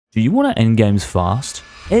Do you want to end games fast?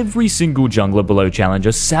 Every single jungler below Challenger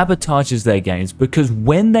sabotages their games because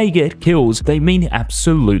when they get kills, they mean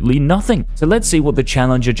absolutely nothing. So let's see what the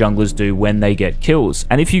Challenger junglers do when they get kills.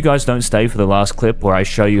 And if you guys don't stay for the last clip where I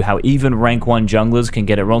show you how even rank 1 junglers can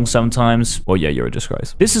get it wrong sometimes, well yeah, you're a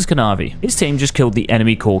disgrace. This is Kanavi. His team just killed the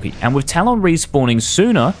enemy Corki, and with Talon respawning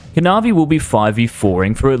sooner, Kanavi will be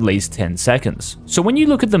 5v4ing for at least 10 seconds. So when you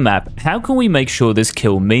look at the map, how can we make sure this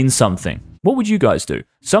kill means something? What would you guys do?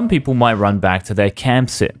 Some people might run back to their camp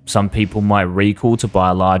sit. Some people might recall to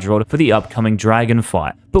buy a large rod for the upcoming dragon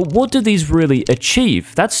fight. But what do these really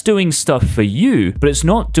achieve? That's doing stuff for you, but it's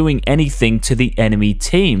not doing anything to the enemy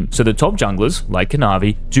team. So the top junglers, like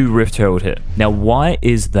Kanavi, do Rift Herald here. Now why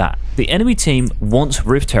is that? The enemy team wants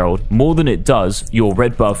Rift Herald more than it does your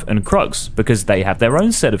red buff and Krugs, because they have their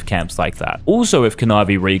own set of camps like that. Also, if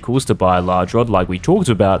Kanavi recalls to buy a large rod like we talked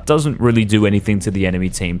about, doesn't really do anything to the enemy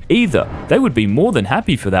team either. They would be more than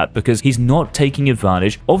happy for that because he's not taking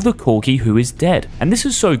advantage of the Corki who is dead. And this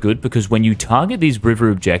is so good because when you target these river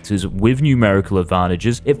objectives with numerical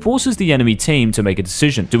advantages, it forces the enemy team to make a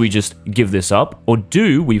decision. Do we just give this up, or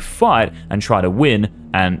do we fight and try to win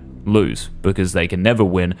and lose, because they can never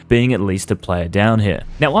win, being at least a player down here.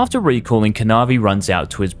 Now after recalling, Kanavi runs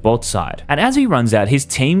out to his bot side, and as he runs out, his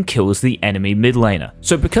team kills the enemy mid laner.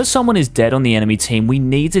 So because someone is dead on the enemy team, we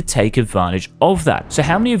need to take advantage of that. So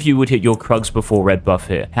how many of you would hit your Krugs before red buff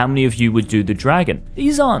here? How many of you would do the dragon?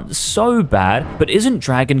 These aren't so bad, but isn't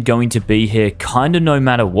dragon going to be here kinda no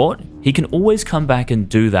matter what? He can always come back and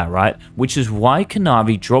do that, right? Which is why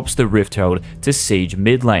Kanavi drops the Rift Herald to siege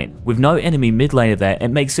mid lane. With no enemy mid laner there, it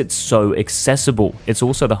makes it so accessible. It's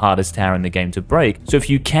also the hardest tower in the game to break, so if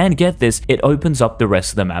you can get this, it opens up the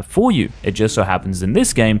rest of the map for you. It just so happens in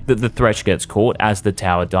this game that the Thresh gets caught as the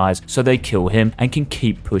tower dies, so they kill him and can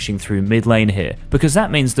keep pushing through mid lane here, because that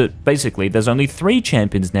means that basically there's only 3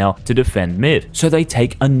 champions now to defend mid, so they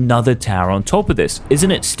take another tower on top of this.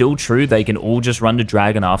 Isn't it still true they can all just run to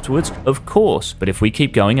dragon afterwards? Of course, but if we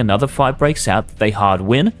keep going, another fight breaks out, they hard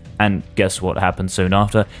win, and guess what happens soon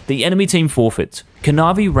after? The enemy team forfeits.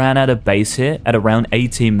 Kanavi ran out of base here at around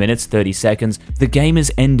 18 minutes 30 seconds. The game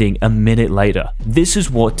is ending a minute later. This is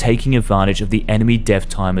what taking advantage of the enemy death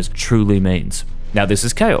timers truly means. Now this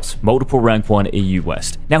is Kaos, multiple rank 1 EU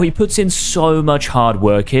West. Now he puts in so much hard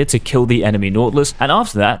work here to kill the enemy Nautilus, and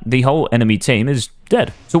after that, the whole enemy team is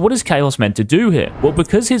dead. So what is Kaos meant to do here? Well,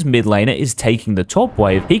 because his mid laner is taking the top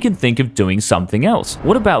wave, he can think of doing something else.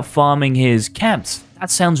 What about farming his camps? That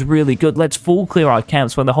sounds really good. Let's full clear our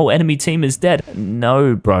camps when the whole enemy team is dead.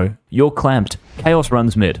 No, bro. You're clamped. Kaos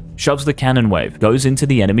runs mid, shoves the cannon wave, goes into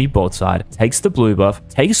the enemy bot side, takes the blue buff,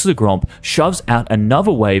 takes the Gromp, shoves out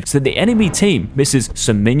another wave so the enemy team misses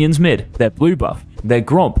some minions mid, their blue buff, their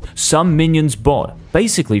Gromp, some minions bot.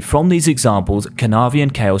 Basically, from these examples, Kanavi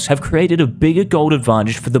and Kaos have created a bigger gold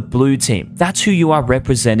advantage for the blue team. That's who you are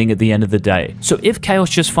representing at the end of the day. So if Kaos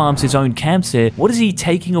just farms his own camps here, what is he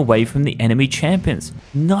taking away from the enemy champions?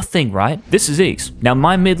 Nothing, right? This is Eagz. Now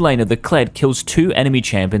my mid laner, the Kled, kills 2 enemy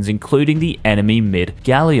champions, including the enemy mid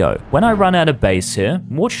Galio. When I run out of base here,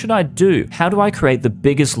 what should I do? How do I create the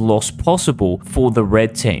biggest loss possible for the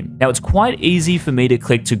red team? Now it's quite easy for me to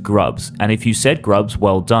click to Grubs, and if you said Grubs,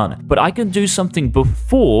 well done. But I can do something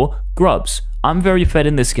before Grubs. I'm very fed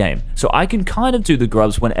in this game, so I can kind of do the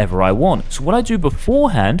Grubs whenever I want. So what I do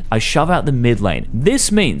beforehand, I shove out the mid lane.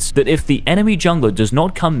 This means that if the enemy jungler does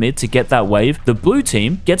not come mid to get that wave, the blue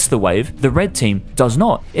team gets the wave, the red team does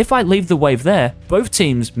not. If I leave the wave there, both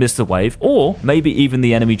teams miss the wave, or maybe even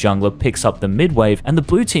the enemy jungler picks up the mid wave and the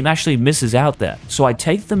blue team actually misses out there. So I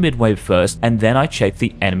take the mid wave first, and then I check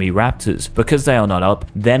the enemy raptors. Because they are not up,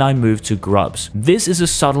 then I move to Grubs. This is a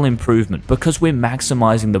subtle improvement because we're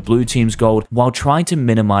maximizing the blue team's gold while trying to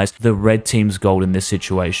minimize the red team's gold in this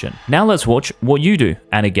situation. Now let's watch what you do.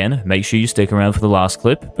 And again, make sure you stick around for the last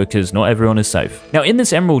clip because not everyone is safe. Now in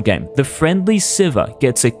this Emerald game, the friendly Sivir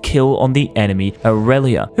gets a kill on the enemy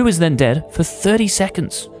Aurelia, who is then dead for 30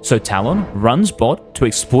 seconds. So Talon runs bot to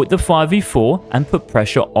exploit the 5v4 and put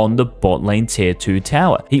pressure on the bot lane tier 2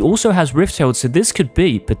 tower. He also has Rift Herald, so this could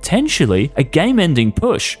be potentially a game-ending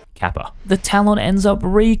push. Kappa. The Talon ends up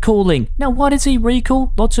recalling. Now, why does he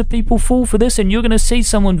recall? Lots of people fall for this, and you're going to see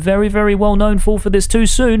someone very, very well known fall for this too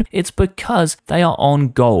soon. It's because they are on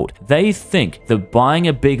gold. They think that buying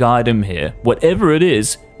a big item here, whatever it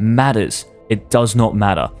is, matters. It does not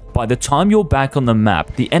matter. By the time you're back on the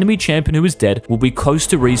map, the enemy champion who is dead will be close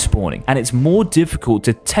to respawning, and it's more difficult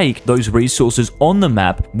to take those resources on the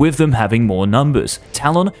map with them having more numbers.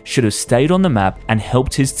 Talon should have stayed on the map and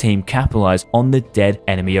helped his team capitalize on the dead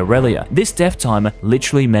enemy Aurelia. This death timer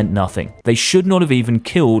literally meant nothing. They should not have even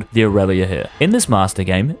killed the Aurelia here. In this master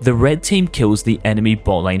game, the red team kills the enemy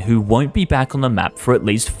bot lane who won't be back on the map for at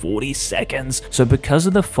least 40 seconds. So because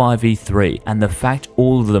of the 5v3 and the fact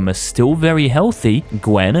all of them are still very healthy,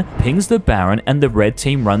 Gwen pings the Baron and the red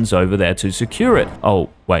team runs over there to secure it. Oh,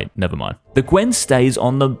 wait, never mind. The Gwen stays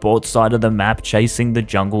on the bot side of the map chasing the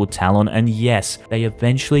jungle Talon, and yes, they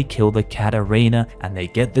eventually kill the Katarina and they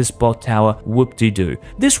get this bot tower, whoop-de-doo.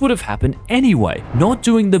 This would have happened anyway. Not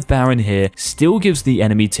doing the Baron here still gives the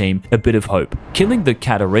enemy team a bit of hope. Killing the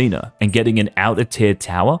Katarina and getting an out-of-tier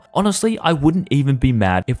tower, honestly, I wouldn't even be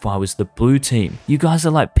mad if I was the blue team. You guys are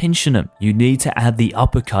like pinching them. You need to add the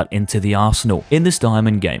uppercut into the arsenal. In this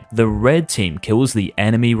diamond game, the red team kills the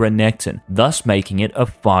enemy Renekton, thus making it a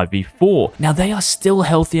 5v4. Now they are still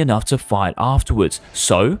healthy enough to fight afterwards,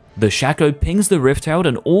 so the Shaco pings the Rift Herald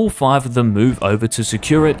and all 5 of them move over to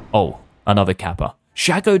secure it. Oh, another Kappa.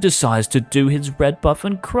 Shaco decides to do his red buff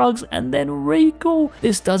and Krugs and then recall.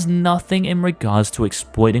 This does nothing in regards to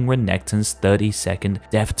exploiting Renekton's 30-second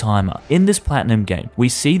death timer. In this platinum game, we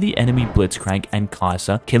see the enemy Blitzcrank and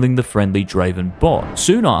Kai'Sa killing the friendly Draven bot.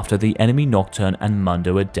 Soon after, the enemy Nocturne and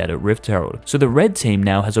Mundo are dead at Rift Herald. So the red team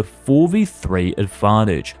now has a 4v3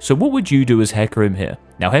 advantage. So what would you do as Hecarim here?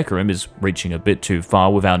 Now Hecarim is reaching a bit too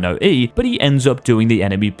far without no E, but he ends up doing the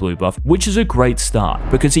enemy blue buff, which is a great start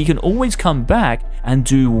because he can always come back and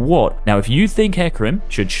do what? Now if you think Hecarim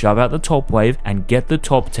should shove out the top wave and get the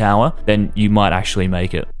top tower, then you might actually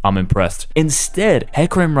make it. I'm impressed. Instead,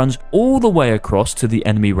 Hecarim runs all the way across to the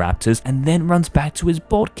enemy Raptors and then runs back to his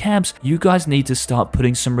bot camps. You guys need to start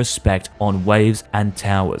putting some respect on waves and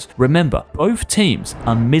towers. Remember, both teams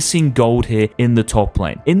are missing gold here in the top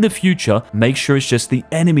lane. In the future, make sure it's just the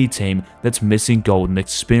enemy team that's missing golden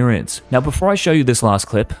experience. Now, before I show you this last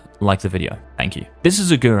clip, like the video. Thank you. This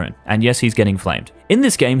is Agurin, and yes, he's getting flamed. In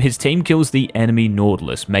this game, his team kills the enemy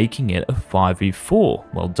Nautilus, making it a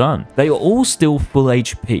 5v4. Well done. They are all still full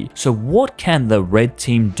HP, so what can the red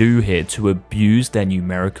team do here to abuse their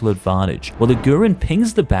numerical advantage? Well, Agurin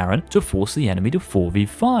pings the Baron to force the enemy to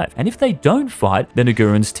 4v5, and if they don't fight, then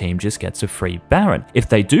Agurin's team just gets a free Baron. If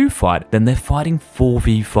they do fight, then they're fighting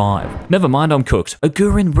 4v5. Never mind, I'm cooked.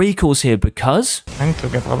 Agurin recalls here because I need to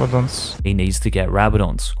get Rabadons. he needs to get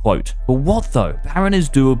Rabadons. Quote, but what though? Baron is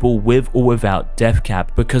doable with or without death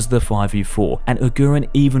cap because of the 5v4, and Agurin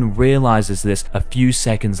even realizes this a few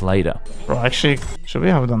seconds later. Bro, actually, should we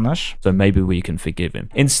have done Nash? So maybe we can forgive him.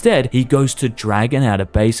 Instead, he goes to Dragon out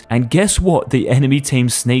of base, and guess what the enemy team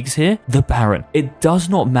sneaks here? The Baron. It does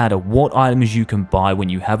not matter what items you can buy when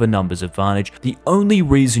you have a numbers advantage. The only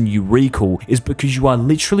reason you recall is because you are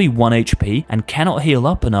literally 1 HP and cannot heal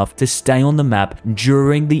up enough to stay on the map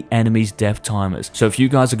during the enemy's death timers. So if you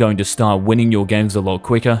guys are going to start winning your games a lot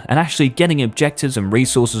quicker and actually getting objectives and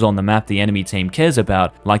resources on the map the enemy team cares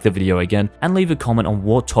about, like the video again and leave a comment on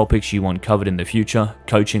what topics you want covered in the future.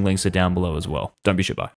 Coaching links are down below as well. Don't be shy.